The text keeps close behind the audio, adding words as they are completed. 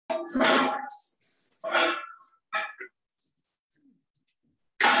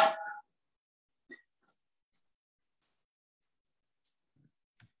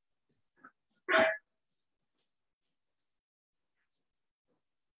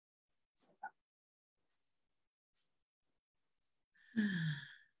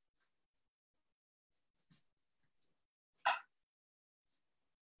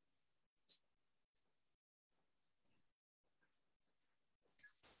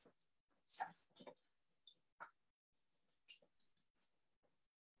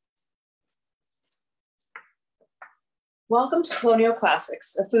Welcome to Colonial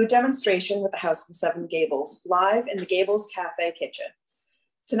Classics, a food demonstration with the House of the Seven Gables, live in the Gables Cafe kitchen.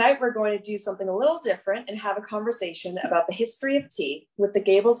 Tonight, we're going to do something a little different and have a conversation about the history of tea with the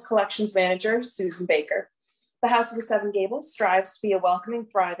Gables Collections Manager, Susan Baker. The House of the Seven Gables strives to be a welcoming,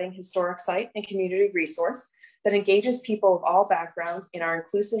 thriving, historic site and community resource that engages people of all backgrounds in our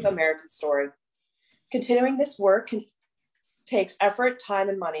inclusive American story. Continuing this work takes effort, time,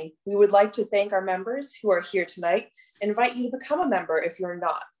 and money. We would like to thank our members who are here tonight and invite you to become a member if you're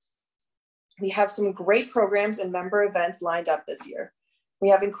not. We have some great programs and member events lined up this year. We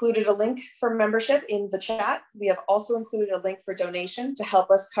have included a link for membership in the chat. We have also included a link for donation to help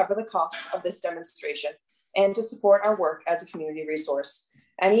us cover the costs of this demonstration and to support our work as a community resource.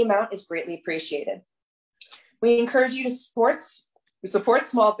 Any amount is greatly appreciated. We encourage you to support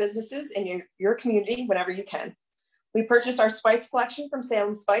small businesses in your community whenever you can. We purchased our spice collection from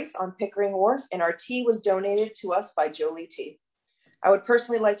Salem Spice on Pickering Wharf, and our tea was donated to us by Jolie Tea. I would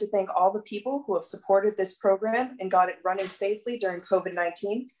personally like to thank all the people who have supported this program and got it running safely during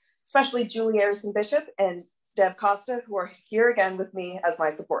COVID-19, especially Julie Harrison Bishop and Deb Costa, who are here again with me as my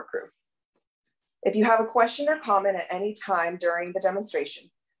support crew. If you have a question or comment at any time during the demonstration,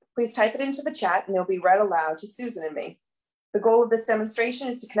 please type it into the chat and it'll be read aloud to Susan and me. The goal of this demonstration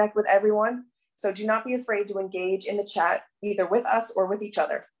is to connect with everyone, so do not be afraid to engage in the chat, either with us or with each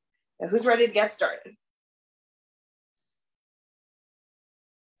other. Now, who's ready to get started?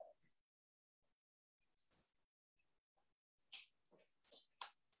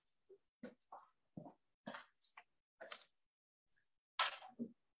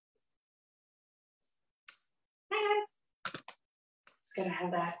 Hi, guys. Just gotta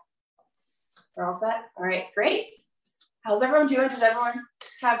have that. We're all set? All right, great. How's everyone doing? Does everyone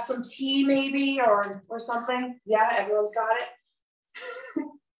have some tea maybe or something? Yeah, everyone's got it.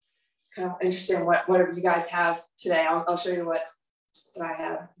 Kind of interested in whatever you guys have today. I'll show you what I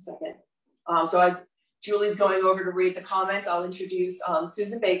have in a second. So as Julie's going over to read the comments, I'll introduce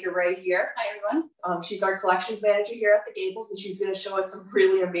Susan Baker right here. Hi, everyone. She's our collections manager here at the Gables, and she's going to show us some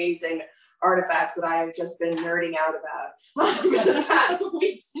really amazing artifacts that I have just been nerding out about for the past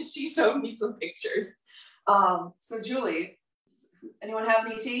weeks. She showed me some pictures. So Julie, anyone have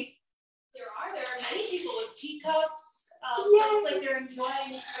any tea? There are many people with teacups. Looks like they're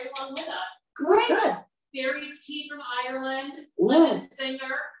enjoying it right along with us. Great. Good. Berries tea from Ireland. Lemon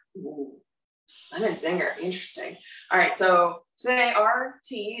Singer. Ooh. Lemon Singer, interesting. All right, so today our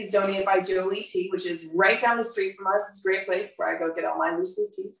tea is donated by Jolie Tea, which is right down the street from us. It's a great place where I go get all my loose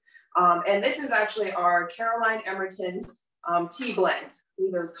leaf tea. And this is actually our Caroline Emerton tea blend. I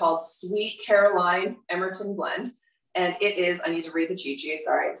believe it was called Sweet Caroline Emerton Blend. And it is, I need to read the cheat sheet,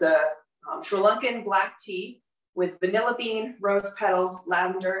 sorry. It's a Sri Lankan black tea with vanilla bean, rose petals,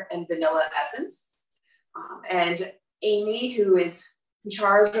 lavender, and vanilla essence. And Amy, who is in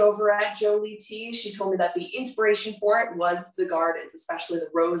charge over at Jolie Tea, she told me that the inspiration for it was the gardens, especially the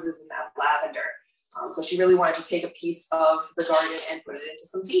roses and that lavender. So she really wanted to take a piece of the garden and put it into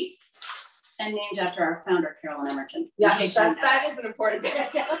some tea. And named after our founder, Carolyn Emerton. Yeah, that is an important bit.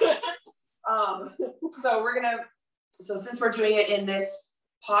 So since we're doing it in this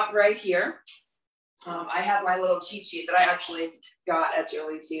pot right here, I have my little cheat sheet that I actually got at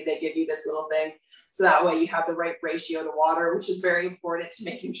Jolie Tea. They give you this little thing. So that way you have the right ratio to water, which is very important to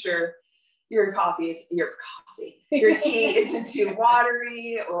making sure your tea isn't too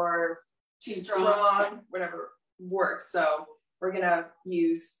watery or too strong, whatever works. So we're gonna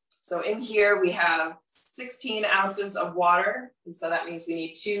use, so in here we have 16 ounces of water. And so that means we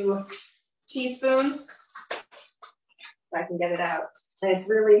need 2 teaspoons. If I can get it out. And it's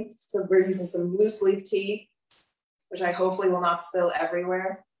really, so we're using some loose leaf tea, which I hopefully will not spill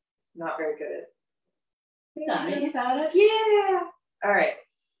everywhere. I'm not very good at it. Yeah, you got it. Yeah. All right.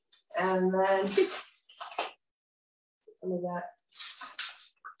 And then put some of that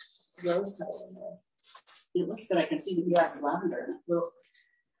rose petal in there. It looks good. I can see the pieces of lavender. Well,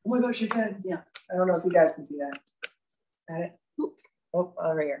 oh my gosh, you can. Yeah. I don't know if you guys can see that. Got it? Oh,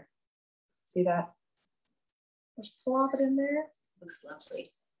 over here. See that? Just plop it in there. Looks lovely.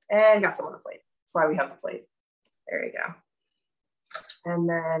 And got some on the plate. That's why we have the plate. There you go. And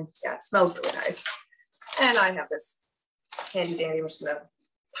then, yeah, it smells really nice. And I have this handy dandy. We're just gonna,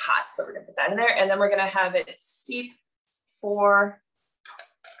 it's hot, so we're gonna put that in there. And then we're gonna have it steep for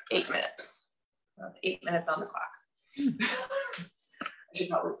 8 minutes. 8 minutes on the clock. I should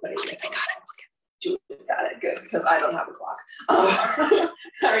probably put 8 minutes on the clock. Julie's got it, good, because I don't have a clock.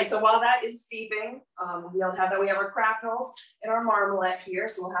 All right, so while that is steeping, we'll have that. We have our cracknels and our marmalade here,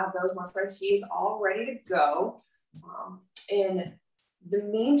 so we'll have those once our tea is all ready to go. In the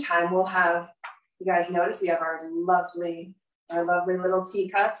meantime, we'll have, you guys notice we have our lovely little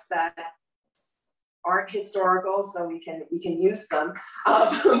teacups that aren't historical, so we can use them.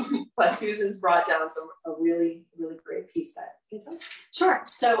 But Susan's brought down a really great piece that gives us. Sure.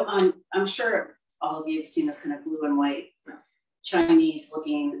 So I'm sure all of you have seen this kind of blue and white Chinese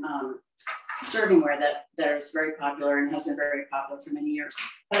looking servingware that is very popular and has been very popular for many years.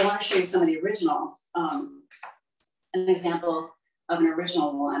 But I want to show you some of the original, an example of an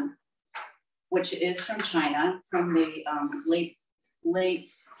original one, which is from China from the late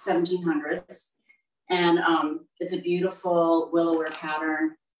 1700s. And it's a beautiful willowware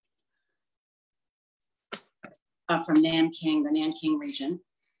pattern from Nanking, the Nanking region.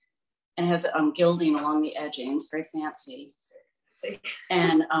 And has gilding along the edging. It's very fancy.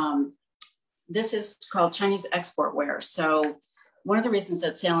 And this is called Chinese export ware. So one of the reasons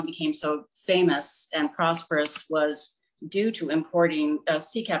that Salem became so famous and prosperous was due to importing,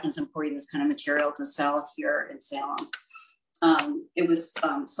 sea captains importing this kind of material to sell here in Salem. It was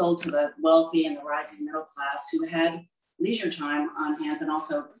sold to the wealthy and the rising middle class who had leisure time on hands, and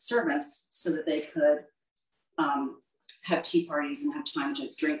also servants, so that they could have tea parties and have time to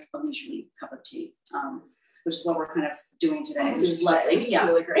drink a leisurely cup of tea, which is what we're kind of doing today, which is lovely. Yeah,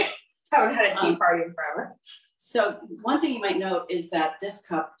 really great. Haven't had a tea party in forever. So one thing you might note is that this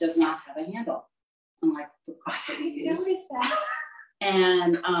cup does not have a handle, unlike the cups that we use. Notice that.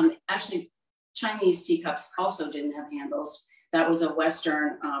 And actually, Chinese teacups also didn't have handles. That was a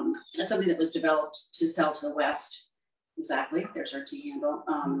Western, something that was developed to sell to the West. Exactly, there's our tea handle.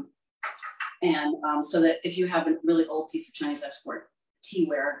 So that if you have a really old piece of Chinese export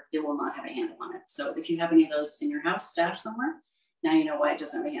teaware, it will not have a handle on it. So if you have any of those in your house stashed somewhere, now you know why it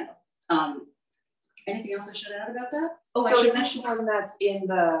doesn't have a handle. Anything else I should add about that? Oh, so is this one that's in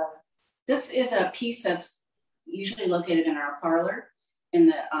the... This is a piece that's usually located in our parlor in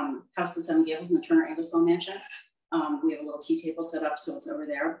the house of the Seven Gables in the Turner Ingersoll Mansion. We have a little tea table set up, so it's over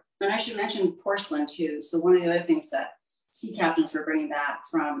there. And I should mention porcelain too. So one of the other things that sea captains were bringing back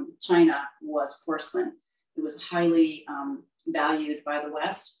from China was porcelain. It was highly valued by the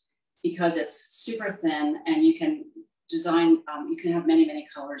West because it's super thin and you can design, you can have many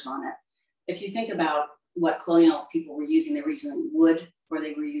colors on it. If you think about what colonial people were using, they were using wood, or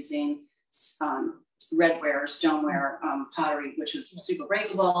they were using redware, stoneware, pottery, which was super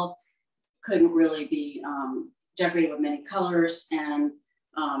breakable, couldn't really be decorated with many colors, and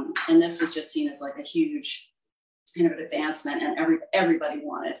this was just seen as like a huge kind of an advancement, and everybody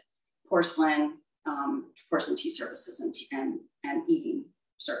wanted porcelain tea services and eating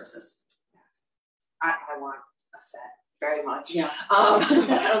services. I want a set very much. Yeah. But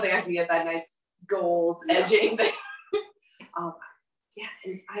I don't think I can get that nice gold edging thing. Yeah,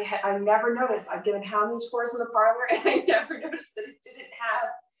 and I never noticed. I've given how many tours in the parlor, and I never noticed that it didn't have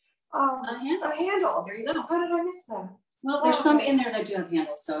a handle. There you go. How did I miss that? Well, there's some in there that do have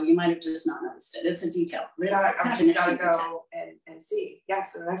handles, so you might have just not noticed it. It's a detail. I just gotta go and see. Yeah,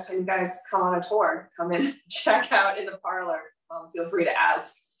 so the next time you guys come on a tour, come in, check out in the parlor. Feel free to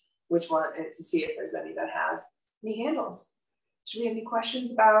ask which one, and to see if there's any that have any handles. Do we have any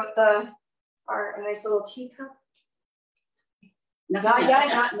questions about our nice little teacup? Not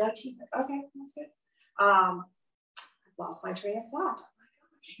yet, no teacup. Okay, that's good. I've lost my train of thought.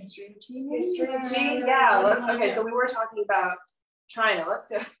 History of tea. History of tea. Yeah. Okay. So we were talking about China. Let's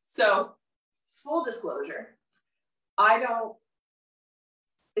go. So, full disclosure,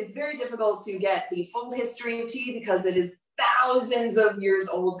 it's very difficult to get the full history of tea because it is thousands of years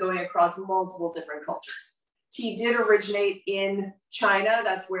old, going across multiple different cultures. Tea did originate in China.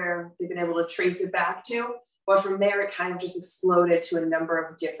 That's where they've been able to trace it back to. But from there, it kind of just exploded to a number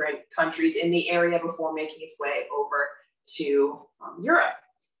of different countries in the area before making its way over to Europe.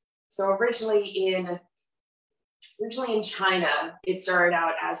 So originally in China, it started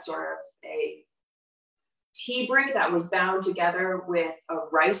out as sort of a tea brick that was bound together with a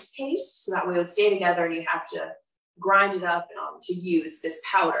rice paste. So that way it would stay together, and you have to grind it up to use this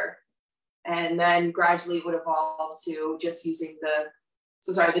powder. And then gradually it would evolve to just using the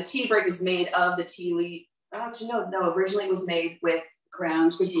tea brick is made of the tea leaf. Actually, no, originally it was made with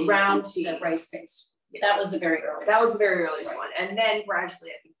ground tea, ground tea, the rice paste. Yes. That was the very earliest. That was the very earliest one, and then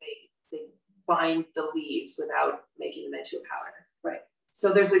gradually, I think they bind the leaves without making them into a powder. Right.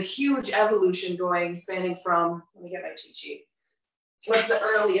 So there's a huge evolution spanning from. Let me get my cheat sheet. What's the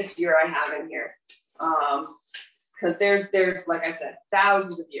earliest year I have in here? Because there's like I said,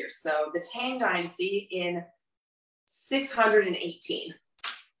 thousands of years. So the Tang Dynasty in 618.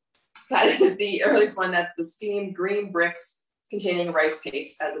 That is the earliest one. That's the steamed green bricks containing rice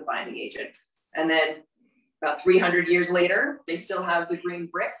paste as a binding agent. And then about 300 years later, they still have the green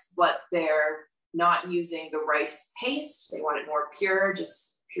bricks, but they're not using the rice paste. They want it more pure,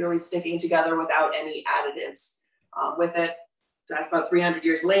 just purely sticking together without any additives with it. So that's about 300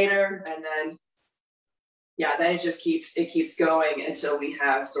 years later. And then, yeah, then it just keeps going until we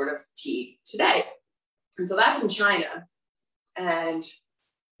have sort of tea today. And so that's in China. And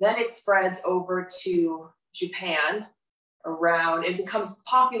then it spreads over to Japan it becomes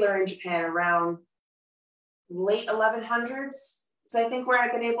popular in Japan around late 1100s. So I think where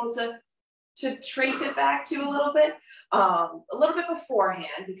I've been able to trace it back to a little bit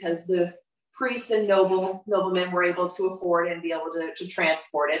beforehand, because the priests and noblemen were able to afford it and be able to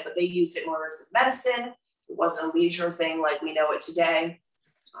transport it, but they used it more as a medicine. It wasn't a leisure thing like we know it today.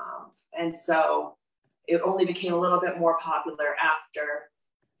 And so it only became a little bit more popular after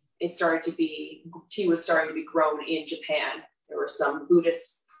tea was starting to be grown in Japan. There were some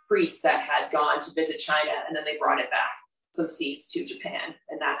Buddhist priests that had gone to visit China, and then they brought it back, some seeds to Japan.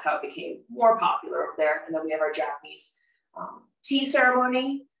 And that's how it became more popular over there. And then we have our Japanese tea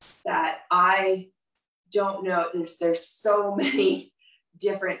ceremony that I don't know. There's so many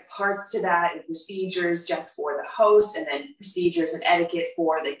different parts to that, and procedures just for the host, and then procedures and etiquette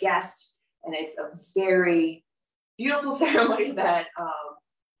for the guest. And it's a very beautiful ceremony that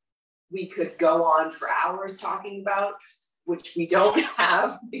we could go on for hours talking about, which we don't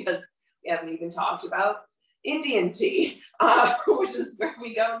have because we haven't even talked about Indian tea, which is where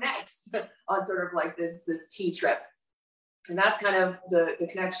we go next on sort of like this tea trip. And that's kind of the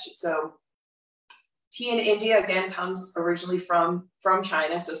connection. So tea in India, again, comes originally from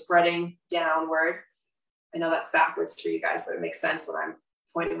China, so spreading downward. I know that's backwards for you guys, but it makes sense when I'm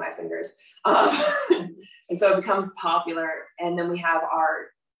pointing my fingers. And so it becomes popular. And then we have our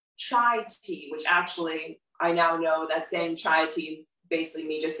chai tea, which actually I now know that saying chai tea is basically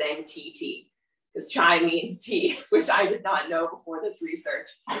me just saying tea, because chai means tea, which I did not know before this research.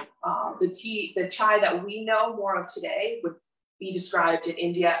 The chai that we know more of today would be described in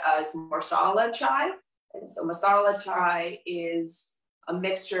India as masala chai. And so masala chai is a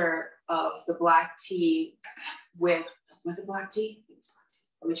mixture of the black tea with, was it black tea? I think it's black tea.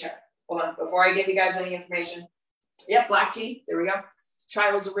 Let me check. Hold on, before I give you guys any information. Yep, black tea, there we go.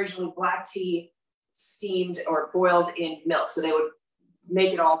 Chai was originally black tea steamed or boiled in milk. So they would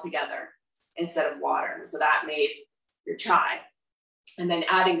make it all together instead of water. And so that made your chai. And then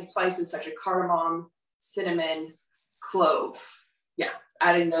adding the spices such as cardamom, cinnamon, clove. Yeah,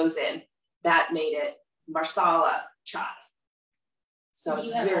 adding those in, that made it masala chai. So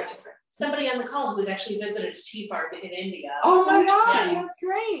it's very different. Somebody on the call who's actually visited a tea park in India. Oh my gosh, yes. That's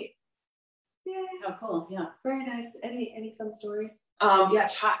great. Yeah. Oh, cool. Yeah. Very nice. Any fun stories? Yeah,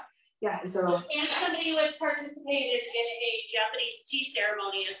 chai. Yeah, and so. And somebody who has participated in a Japanese tea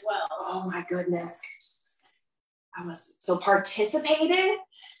ceremony as well. Oh my goodness. So participated.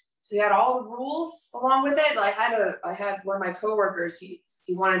 So he had all the rules along with it. I had one of my coworkers. He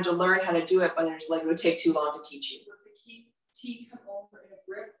wanted to learn how to do it, but it would take too long to teach you. Would the tea come over in a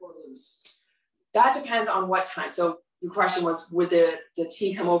brick or loose? That depends on what time. So the question was, would the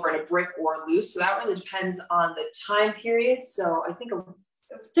tea come over in a brick or loose? So that really depends on the time period. So I think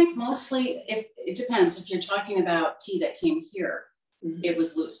mostly, if it depends. If you're talking about tea that came here, it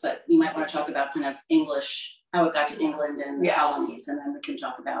was loose, but you might want to talk about kind of English, how it got to England and the colonies, and then we can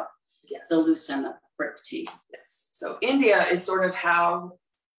talk about the loose and the brick tea. Yes. So India is sort of how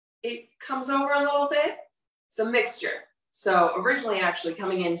it comes over a little bit. It's a mixture. So originally, actually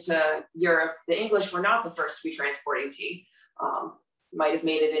coming into Europe, the English were not the first to be transporting tea. Might have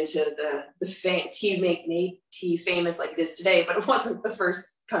made it into the tea made tea famous like it is today, but it wasn't the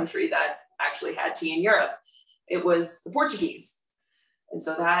first country that actually had tea in Europe. It was the Portuguese. And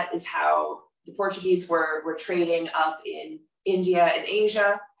so that is how the Portuguese were trading up in India and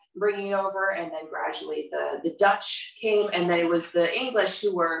Asia, bringing it over, and then gradually the Dutch came, and then it was the English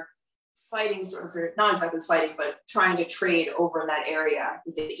who were fighting, sort of, not exactly fighting, but trying to trade over in that area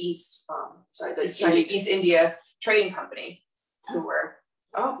with the East India Trading Company, who were,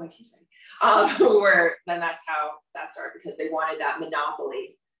 oh, my tea's ready, then that's how that started, because they wanted that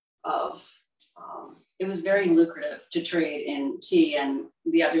monopoly of it was very lucrative to trade in tea and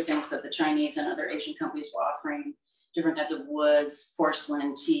the other things that the Chinese and other Asian companies were offering, different kinds of woods,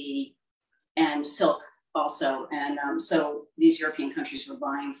 porcelain, tea, and silk also. And so these European countries were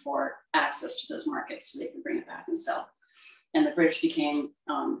vying for access to those markets so they could bring it back and sell. And the British became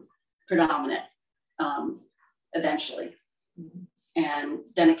predominant eventually. And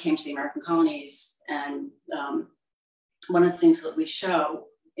then it came to the American colonies. And one of the things that we show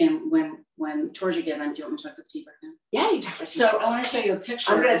in when tours are given, do you want me to talk about tea break now? Yeah, you talk. So I want to show you a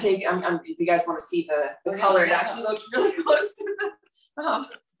picture. I'm gonna take. If you guys want to see the color, it actually looks really close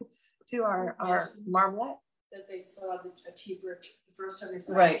to our marmalade. That they saw a tea brick. The first time they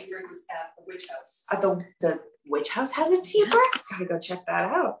saw Right. a tea brick was at the witch house. At the witch house has a tea brick. Gotta go check that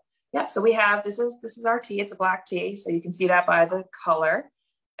out. Yep. So we have this is our tea. It's a black tea, so you can see that by the color.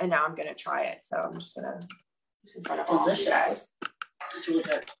 And now I'm gonna try it. So I'm just gonna. It's in front of all of you guys. It's really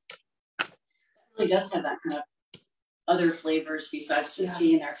good. It really does have that kind of other flavors besides just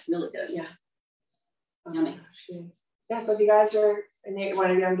tea in there. It's really good. Yeah. Yummy. Yeah. So if you guys are want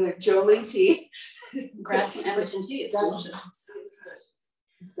to get into Jolie tea, Grab some Edmonton tea. It's delicious.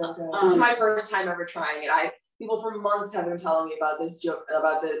 It's so good. This is my first time ever trying it. People for months have been telling me about this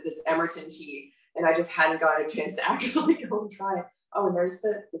this Emerton tea, and I just hadn't gotten a chance to actually go and try it. Oh, and there's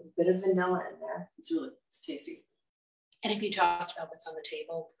the bit of vanilla in there. It's tasty. And if you talked about what's on the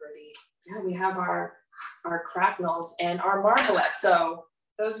table for the We have our cracknels and our marmalade. So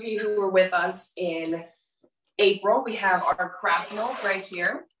those of you who were with us in April, we have our cracknels right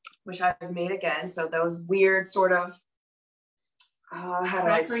here, which I've made again. So those weird sort of how do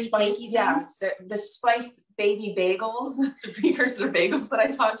I spice? Yeah, the spiced baby bagels, the precursor bagels that I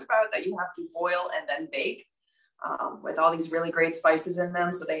talked about that you have to boil and then bake with all these really great spices in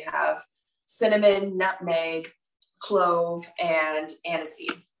them. So they have cinnamon, nutmeg, clove, and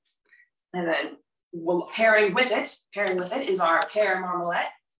aniseed. And then pairing with it is our pear marmalade,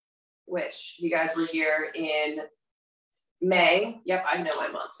 which you guys were here in May. Yep, I know my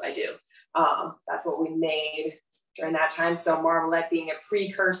months, I do. That's what we made during that time. So marmalade being a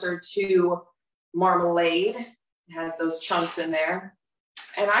precursor to marmalade, it has those chunks in there.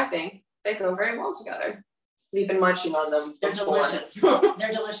 And I think they go very well together. We've been munching on them. They're delicious.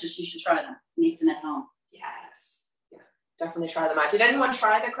 They're delicious. You should try them. Make them at home. Yes. Yeah, definitely try them out. Did anyone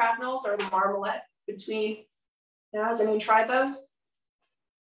try the cracknels or the marmalade between now? Has anyone tried those?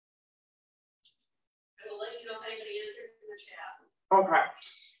 I will let you know if anybody answers in the chat. Okay.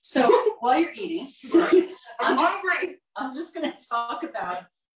 So while you're eating, I'm hungry. I'm just going to talk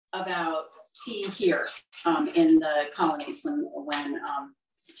about tea here in the colonies when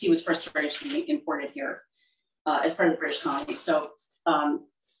tea was first started to be imported here as part of the British colonies. So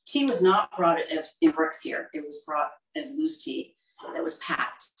tea was not brought as in bricks here. It was brought as loose tea that was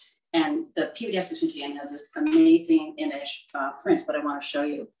packed. And the Peabody Essex Museum has this amazing image print that I want to show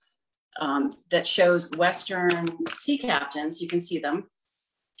you that shows Western sea captains. You can see them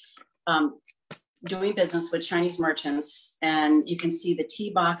doing business with Chinese merchants, and you can see the tea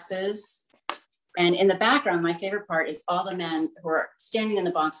boxes. And in the background, my favorite part is all the men who are standing in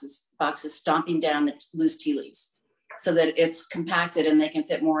the boxes stomping down the loose tea leaves so that it's compacted and they can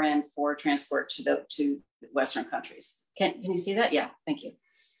fit more in for transport to the Western countries. Can you see that? Yeah, thank you.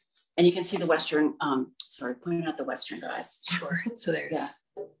 And you can see the Western, pointing out the Western guys. Sure. So there's,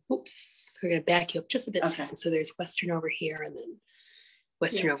 oops, we're going to back you up just a bit. Okay. So there's Western over here and then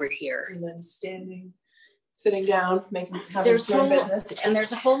Western over here. And then sitting down, There's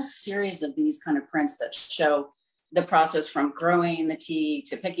a whole series of these kind of prints that show the process from growing the tea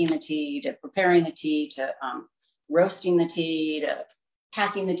to picking the tea to preparing the tea to roasting the tea to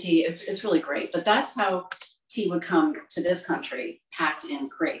packing the tea. It's really great. But that's how tea would come to this country, packed in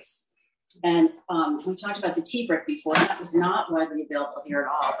crates. And we talked about the tea brick before. That was not widely available here at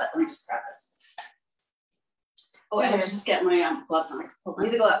all. But let me just grab this. Oh, I have to just get my gloves on. Hold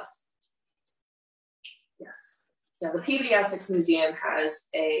on. The gloves. Yes. Yeah, the Peabody Essex Museum has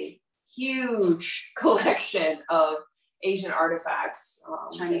a huge collection of Asian artifacts.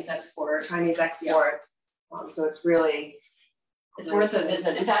 Chinese export. Yeah. So it's really... It's worth a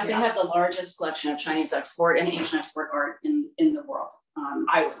visit. In fact, they have the largest collection of Chinese export and Asian export art in the world.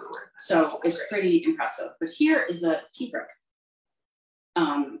 I wasn't aware. So it's pretty impressive. But here is a tea brick.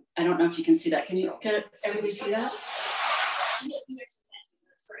 I don't know if you can see that. Can everybody see that?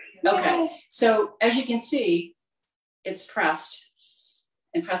 Okay. So as you can see, it's pressed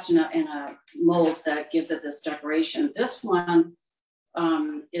in a mold that gives it this decoration. This one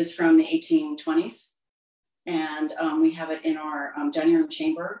is from the 1820s. And we have it in our dining room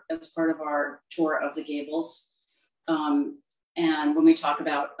chamber as part of our tour of the Gables. And when we talk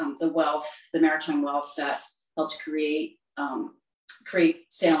about the wealth, the maritime wealth that helped create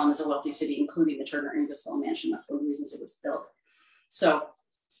Salem as a wealthy city, including the Turner Ingersoll Mansion, that's one of the reasons it was built. So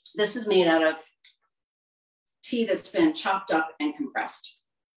this is made out of tea that's been chopped up and compressed,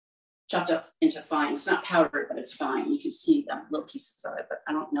 chopped up into fine. It's not powdered, but it's fine. You can see the little pieces of it, but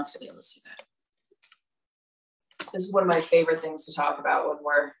I don't know if you'll be able to see that. This is one of my favorite things to talk about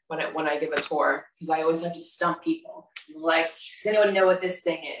when I give a tour, because I always like to stump people. Like, does anyone know what this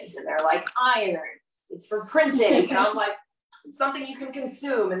thing is? And they're like, iron. It's for printing. And I'm like, it's something you can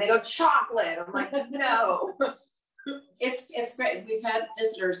consume. And they go, chocolate. I'm like, no. It's great. We've had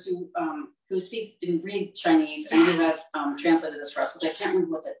visitors who read Chinese and who have translated this for us, which I can't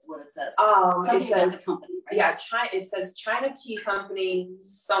remember what it says. Something about the company, right? Yeah, it says China Tea Company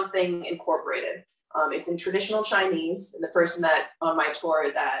something incorporated. It's in traditional Chinese, and the person that on my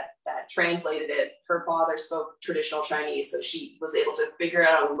tour that translated it, her father spoke traditional Chinese, so she was able to figure it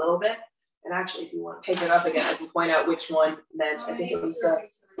out a little bit. And actually, if you want to pick it up again, I can point out which one meant. I think it was the.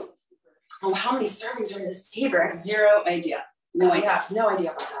 Oh, how many servings are in this tea bag? Zero idea. No idea. No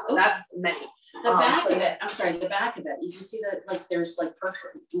idea about that. That's many. The back of it. I'm sorry. The back of it. You can see that there's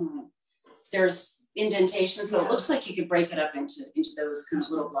there's indentation, so it looks like you could break it up into those kind of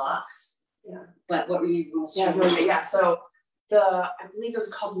little blocks. Yeah. But what were you going to say? Yeah. So I believe it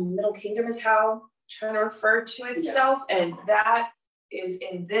was called Middle Kingdom is how China referred to itself, and that is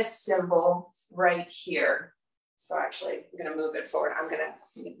in this symbol right here. So actually, I'm going to move it forward. I'm going to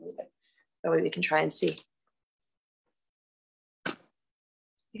move it. That way we can try and see.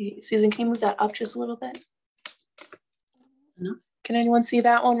 Susan, can you move that up just a little bit? No. Can anyone see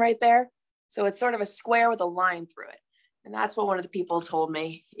that one right there? So it's sort of a square with a line through it. And that's what one of the people told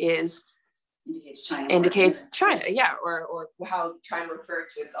me is indicates China, yeah, or how China referred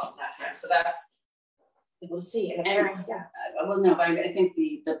to itself at that time. So that's, we'll see. Well, no, but I think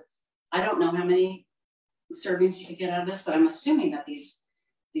I don't know how many servings you could get out of this, but I'm assuming that these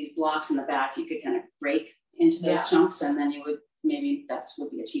blocks in the back you could kind of break into those chunks, and then you would maybe that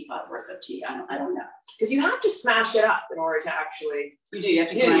would be a teapot worth of tea. I don't know, because you have to smash it up in order to actually. You do. You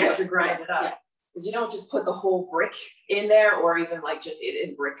have to grind it up. Because you don't just put the whole brick in there, or even like just it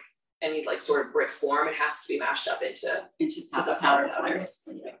in brick, any like sort of brick form. It has to be mashed up into the powder form.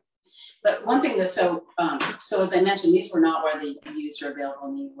 Yeah. But one thing that's so as I mentioned, these were not widely used or available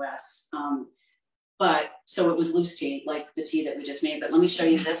in the U.S. But so it was loose tea, like the tea that we just made. But let me show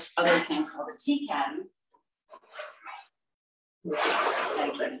you this other thing called a tea caddy. The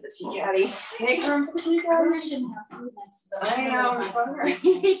tea caddy. Make room for the tea caddy. I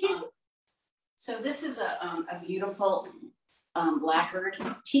know. So this is a beautiful lacquered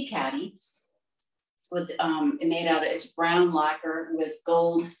tea caddy with made out of it's brown lacquer with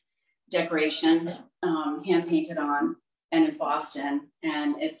gold decoration, hand painted on and embossed in.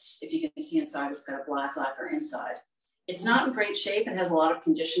 And it's, if you can see inside, it's got a black lacquer inside. It's not in great shape. It has a lot of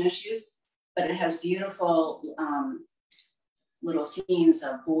condition issues, but it has beautiful little scenes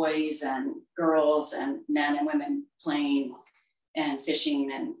of boys and girls and men and women playing and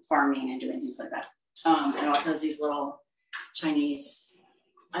fishing and farming and doing things like that. It also has these little Chinese,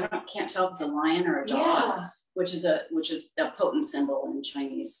 can't tell if it's a lion or a dog, which is a potent symbol in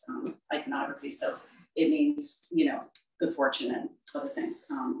Chinese iconography. So it means, good fortune and other things,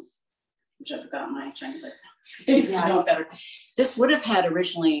 which I've forgotten my Chinese to know better. This would have had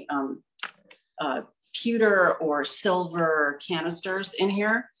originally pewter or silver canisters in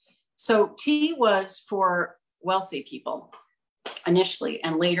here. So tea was for wealthy people initially,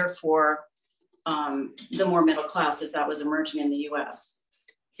 and later for the more middle classes that was emerging in the U.S.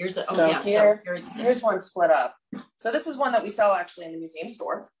 Here's one split up. So this is one that we sell actually in the museum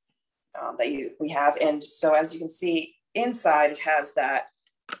store we have, and so as you can see inside, it has that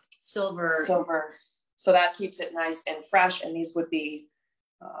silver. So that keeps it nice and fresh. And these would be,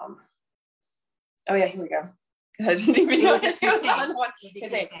 oh yeah, here we go. I didn't even notice it was on one.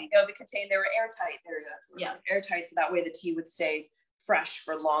 Contained. They'll be contained. They were airtight. There you go. Yeah, airtight, so that way the tea would stay fresh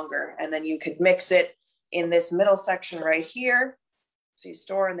for longer. And then you could mix it in this middle section right here. So you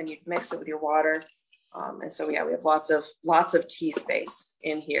store, and then you mix it with your water. And so yeah, we have lots of tea space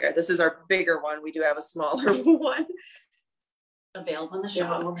in here. This is our bigger one. We do have a smaller one available in the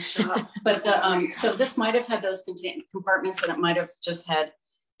shop. But so this might have had those compartments, and it might have just had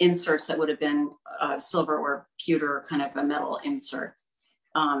inserts that would have been silver or pewter, kind of a metal insert.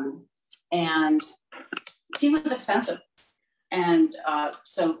 And tea was expensive, and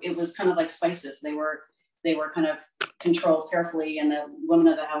so it was kind of like spices. They were kind of controlled carefully, and the woman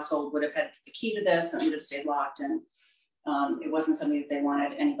of the household would have had the key to this, and it would have stayed locked. And it wasn't something that they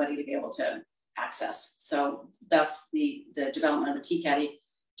wanted anybody to be able to access. So that's the development of the tea caddy,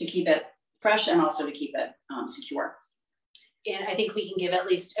 to keep it fresh and also to keep it secure. And I think we can give at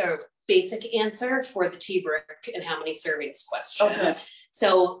least a basic answer for the tea brick and how many servings question. Oh, good.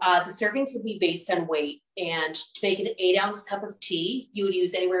 So the servings would be based on weight, and to make an 8-ounce cup of tea, you would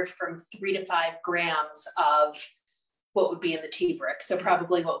use anywhere from 3 to 5 grams of what would be in the tea brick. So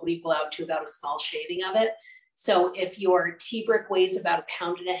probably what would equal out to about a small shaving of it. So if your tea brick weighs about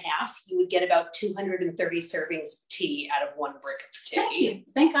 1.5 pounds, you would get about 230 servings of tea out of 1 brick of tea. Thank you.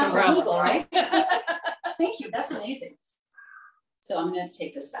 Thank God for Probably. Google, right? Thank you. That's amazing. So I'm going to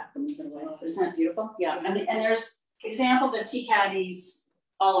take this back and move it away. Isn't that beautiful? Yeah. And there's examples of tea caddies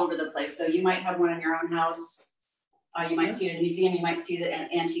all over the place. So you might have one in your own house. You might see it in a museum. You might see it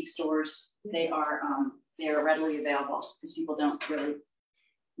in antique stores. They are readily available because people don't really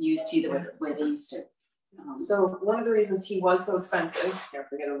use tea the way they used to. So one of the reasons tea was so expensive, here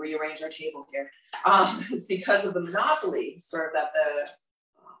we're going to rearrange our table here, is because of the monopoly sort of that the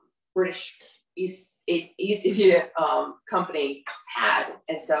British East India Company had.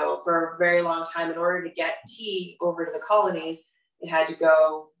 And so for a very long time, in order to get tea over to the colonies, it had to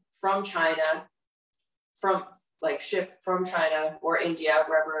go from China, ship from China or India,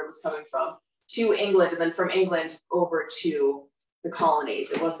 wherever it was coming from, to England, and then from England over to the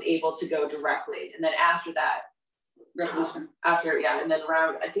colonies. It wasn't able to go directly. And then after that, Revolution. And then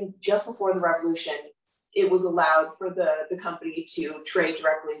around, I think just before the revolution, it was allowed for the company to trade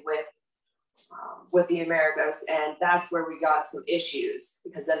directly with the Americas. And that's where we got some issues,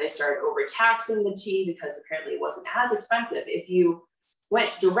 because then they started overtaxing the tea, because apparently it wasn't as expensive. If you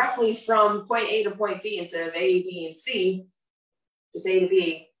went directly from point A to point B instead of A, B, and C, just A to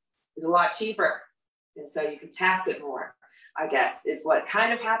B is a lot cheaper. And so you could tax it more, I guess, is what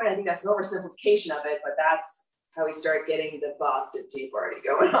kind of happened. I think that's an oversimplification of it, but that's how we start getting the Boston Tea Party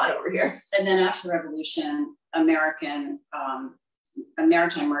going on over here. And then after the Revolution, American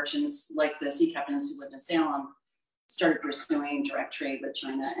maritime merchants, like the sea captains who lived in Salem, started pursuing direct trade with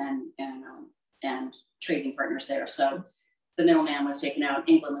China and trading partners there. So the middleman was taken out,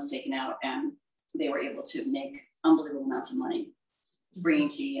 England was taken out, and they were able to make unbelievable amounts of money bringing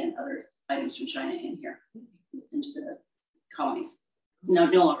tea and other items from China in here into the colonies. No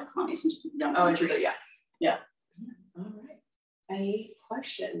longer colonies, into the young country. Yeah. All right. Any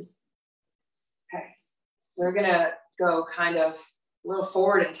questions? Okay. We're gonna go kind of a little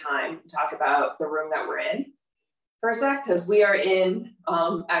forward in time and talk about the room that we're in for a sec, because we are in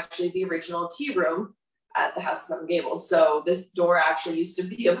actually the original tea room at the House of Seven Gables. So this door actually used to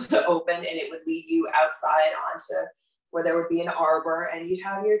be able to open, and it would lead you outside onto where there would be an arbor, and you'd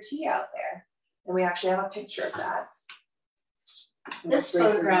have your tea out there. And we actually have a picture of that. This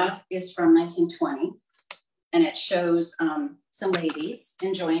photograph is from 1920, and it shows some ladies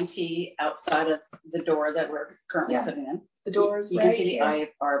enjoying tea outside of the door that we're currently sitting in. The doors. You can see the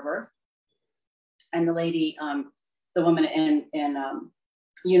eye arbor, and the lady, the woman in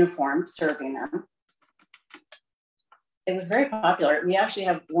uniform serving them. It was very popular. We actually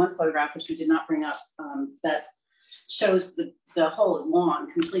have one photograph, which we did not bring up, that shows the whole lawn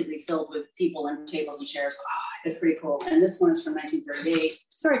completely filled with people and tables and chairs. It's pretty cool. And this one is from 1938.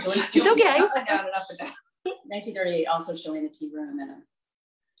 Sorry, Julie. It's okay. Up and down and up and down. 1938, also showing the tea room and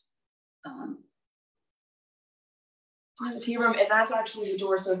the tea room, and that's actually the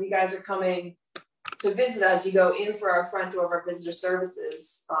door. So if you guys are coming to visit us, you go in through our front door of our visitor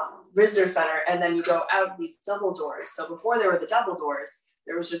services visitor center, and then you go out these double doors. So before there were the double doors,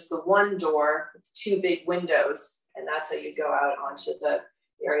 there was just the one door with 2 big windows, and that's how you go out onto the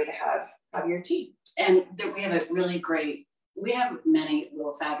area to have your tea. And we have a really great, we have many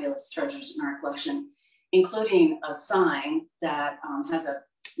little fabulous treasures in our collection, including a sign that has a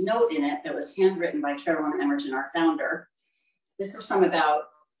note in it that was handwritten by Carolyn Emerton, our founder. This is from about,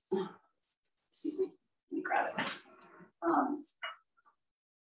 excuse me, let me grab it. I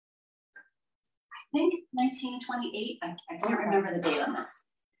think 1928, I can't remember the date on this,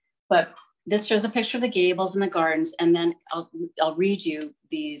 but this shows a picture of the gables and the gardens, and then I'll read you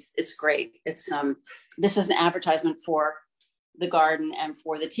these. It's great. It's this is an advertisement for the garden and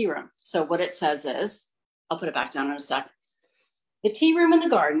for the tea room. So what it says is, I'll put it back down in a sec. The tea room in the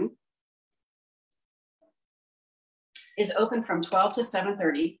garden is open from 12 to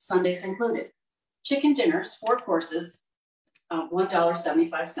 7:30, Sundays included. Chicken dinners, 4 courses,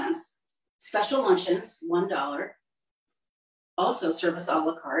 $1.75. Special luncheons, $1. Also service a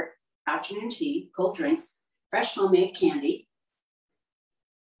la carte, afternoon tea, cold drinks, fresh homemade candy.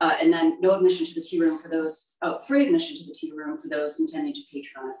 And then no admission to the tea room for those, free admission to the tea room for those intending to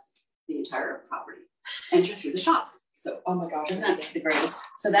patronize the entire property. Enter through the shop. So, Oh my gosh. isn't that the greatest?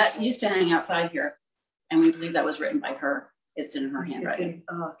 So that used to hang outside here, and we believe that was written by her. It's in her handwriting. It's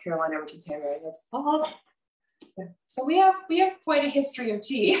in Caroline Everton's handwriting. That's awesome. Yeah. So we have quite a history of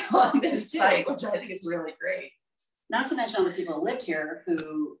tea on this site, which I think is really great. Not to mention all the people who lived here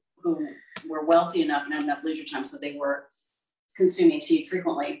who were wealthy enough and had enough leisure time, so they were consuming tea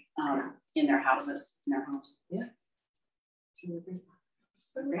frequently in their houses, in their homes. Yeah.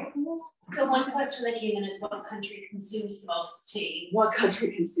 So one question that came in is what country consumes the most tea? What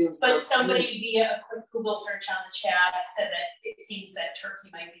country consumes the But most somebody tea? via a quick Google search on the chat said that it seems that Turkey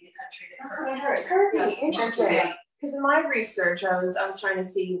might be the country that That's what I heard. Turkey, interesting. Because in my research, I was trying to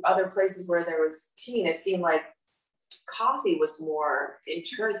see other places where there was tea, and it seemed like coffee was more in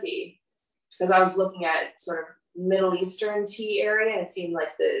Turkey. Because I was looking at sort of Middle Eastern tea area, and it seemed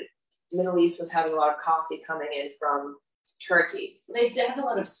like the Middle East was having a lot of coffee coming in from Turkey. They have a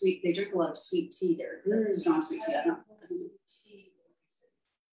lot of sweet. They drink a lot of sweet tea there. Strong sweet tea. I don't.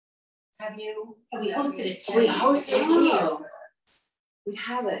 Have we hosted a tea? We hosted tea. Oh. We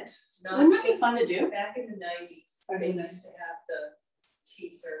haven't. Wouldn't that be fun to do? Back in the 90s, they used to have the tea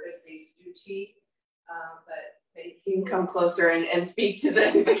service. They used to do tea, but many You can people, come closer and speak to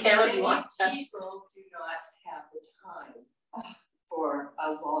the camera if you want. people do not have the time for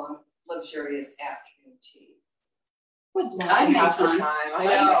a long, luxurious afternoon tea. Would love I'd to make have the time. time. I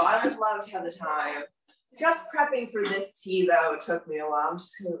know. I would love to have the time. Just prepping for this tea, though, it took me a while. I'm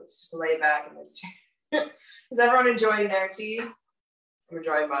just gonna lay back in this chair. Is everyone enjoying their tea? I'm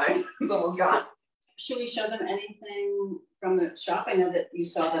enjoying mine. It's almost gone. Should we show them anything from the shop? I know that you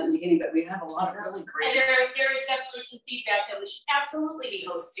saw that in the beginning, but we have a lot of really And great. there is definitely some feedback that we should absolutely be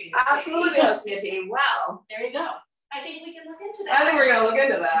hosting. the tea. Absolutely hosting a tea. Well, There you go. I think we can look into that. I think we're gonna look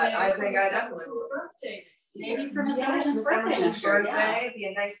into that. I Maybe think for I Miss definitely Emerton's will. birthday next year. Maybe for Miss Yes, Emerton's Miss birthday Emerton's next year. Yeah. birthday. Be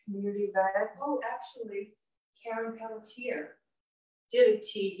a nice community event. Oh, actually, Karen Pelletier did a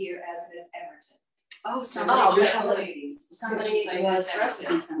tea here as Miss Emerton. Oh, Oh, somebody, we have somebody, somebody Yes, was I dressed as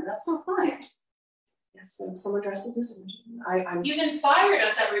Miss Emerton. That's so fun. Yes, so someone dressed as Miss Emerton. I'm You've inspired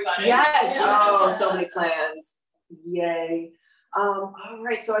us, everybody. Yes. Yeah. Oh, so many plans. Yay. All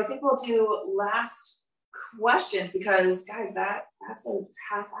right. So I think we'll do last questions because, guys, that's a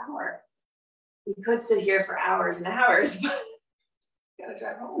half hour. We could sit here for hours and hours, but gotta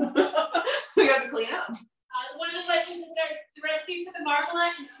drive home. We have to clean up. One of the questions is there's the recipe for the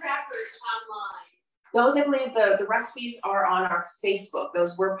marmalade and crackers online. Those, I believe, the recipes are on our Facebook.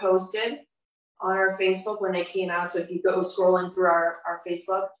 Those were posted on our Facebook when they came out. So if you go scrolling through our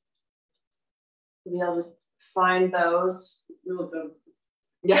Facebook, you'll be able to find those. Really good.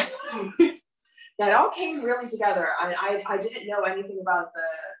 Yeah. Yeah, it all came really together. I didn't know anything about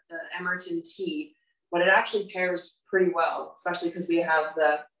the Emerton tea, but it actually pairs pretty well, especially because we have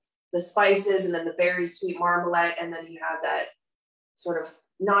the spices and then the very sweet marmalade, and then you have that sort of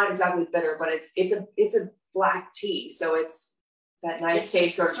not exactly bitter, but it's a black tea, so it's that nice It's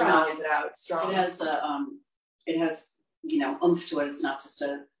taste sort of strong. balances it out. It's strong. It has oomph to it. It's not just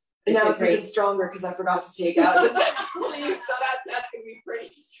a. And It's now a it's great. even stronger because I forgot to take out the leaves, so that's gonna be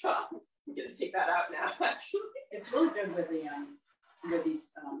pretty strong. I'm gonna take that out now, actually. It's really good with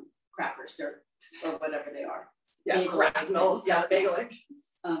these crackers, or whatever they are. Yeah, Bagel. crackles. Yeah, the bagel.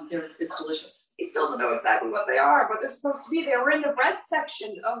 It's delicious. I still don't know exactly what they are, but they're supposed to be. They were in the bread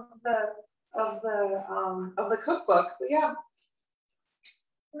section of the cookbook. But yeah.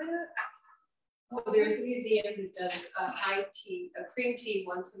 Oh, there's a museum that does a high tea, a cream tea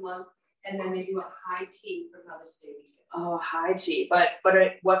once a month, and then they do a high tea for Mother's Day weekend. Oh, high tea. But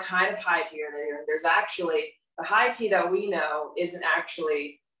what kind of high tea are they doing? There's actually the high tea that we know isn't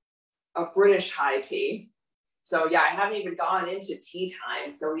actually a British high tea. So yeah, I haven't even gone into tea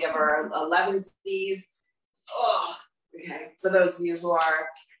time. So we have our 11 C's. Oh, okay. For those of you who are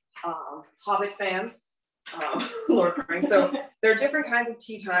Hobbit fans, Lord of the Rings. So there are different kinds of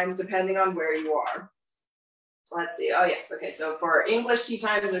tea times depending on where you are. Let's see. Oh yes. Okay. So for English tea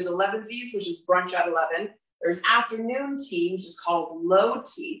times, there's 11 Z's, which is brunch at 11. There's afternoon tea, which is called low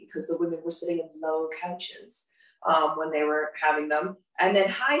tea because the women were sitting in low couches when they were having them. And then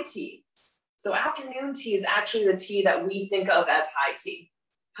high tea. So afternoon tea is actually the tea that we think of as high tea.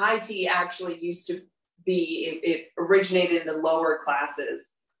 High tea actually used to be, it originated in the lower classes.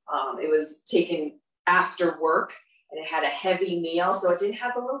 It was taken after work and it had a heavy meal. So it didn't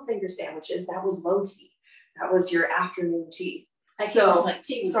have the little finger sandwiches. That was low tea. That was your afternoon tea. So, it was like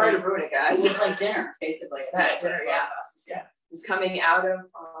tea. Sorry to ruin it, guys. It was like dinner, basically. Dinner, yeah. Yeah. It's coming out of,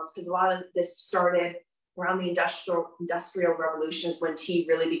 because a lot of this started around the industrial revolution is when tea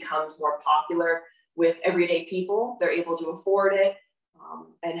really becomes more popular with everyday people. They're able to afford it.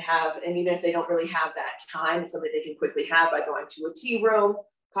 and even if they don't really have that time, it's something they can quickly have by going to a tea room,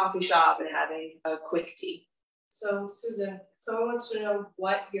 coffee shop, and having a quick tea. So Susan, someone wants to know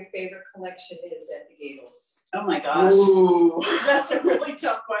what your favorite collection is at the Gables. Oh my gosh. Ooh. That's a really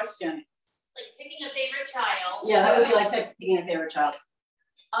tough question. Like picking a favorite child. Yeah, that would be like picking a favorite child.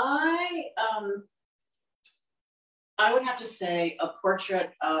 I would have to say a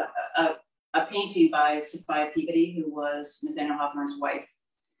portrait, a painting by Sophia Peabody, who was Nathaniel Hawthorne's wife,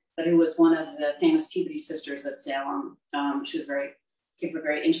 but who was one of the famous Peabody sisters at Salem. She was came from a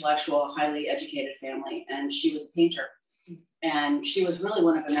very intellectual, highly educated family, and she was a painter. And she was really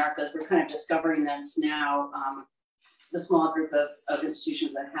one of America's, we're kind of discovering this now, the small group of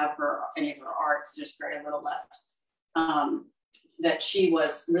institutions that have any of her art, because there's very little left, that she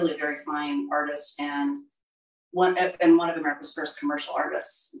was really a very fine artist and one of America's first commercial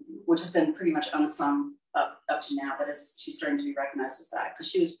artists, which has been pretty much unsung up to now, but she's starting to be recognized as that, because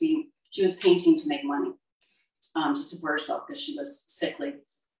she was painting to make money, to support herself, because she was sickly,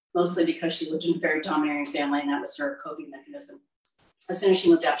 mostly because she lived in a very domineering family, and that was her coping mechanism. As soon as she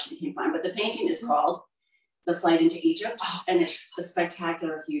moved out, she became fine. But the painting is called The Flight into Egypt, and it's a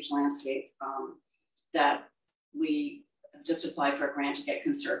spectacular, huge landscape that we just applied for a grant to get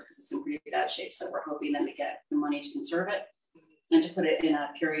conserved, because it's in pretty bad shape. So we're hoping that we get the money to conserve it and to put it in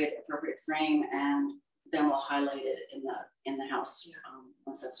a period appropriate frame, and then we'll highlight it in the house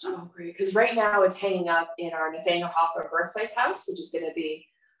once that's done. Oh, great. Because right now it's hanging up in our Nathaniel Hawthorne birthplace house, which is going to be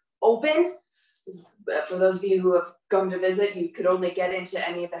open. For those of you who have come to visit, you could only get into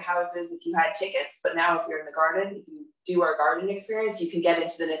any of the houses if you had tickets. But now if you're in the garden, if you do our garden experience, you can get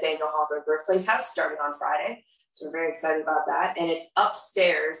into the Nathaniel Hawthorne birthplace house starting on Friday. So we're very excited about that. And it's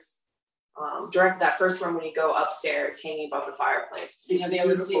upstairs, direct that first room when you go upstairs, hanging above the fireplace. You'll be able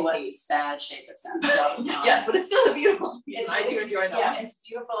to see what bad shape it's in. So, yes, but it's still a beautiful piece. I do enjoy that. Yeah, it's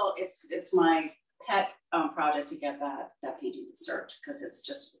beautiful. It's my pet project to get that painting conserved, because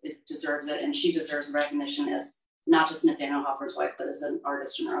it deserves it, and she deserves the recognition as not just Nathaniel Hawthorne's wife, but as an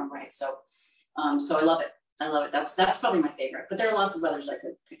artist in her own right. So, so I love it. I love it. That's probably my favorite. But there are lots of others I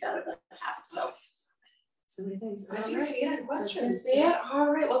could pick out of the hat. So many things. All right, yeah, questions. Yeah. All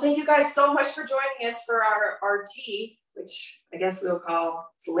right. Well, thank you guys so much for joining us for our tea, which I guess we'll call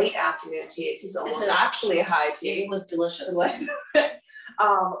late afternoon tea. It's almost actually a high tea. It was delicious.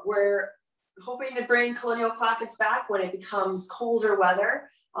 We're hoping to bring Colonial Classics back when it becomes colder weather.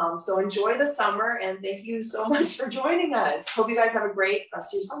 So enjoy the summer, and thank you so much for joining us. Hope you guys have a great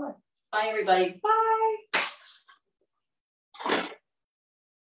rest of your summer. Bye, everybody. Bye.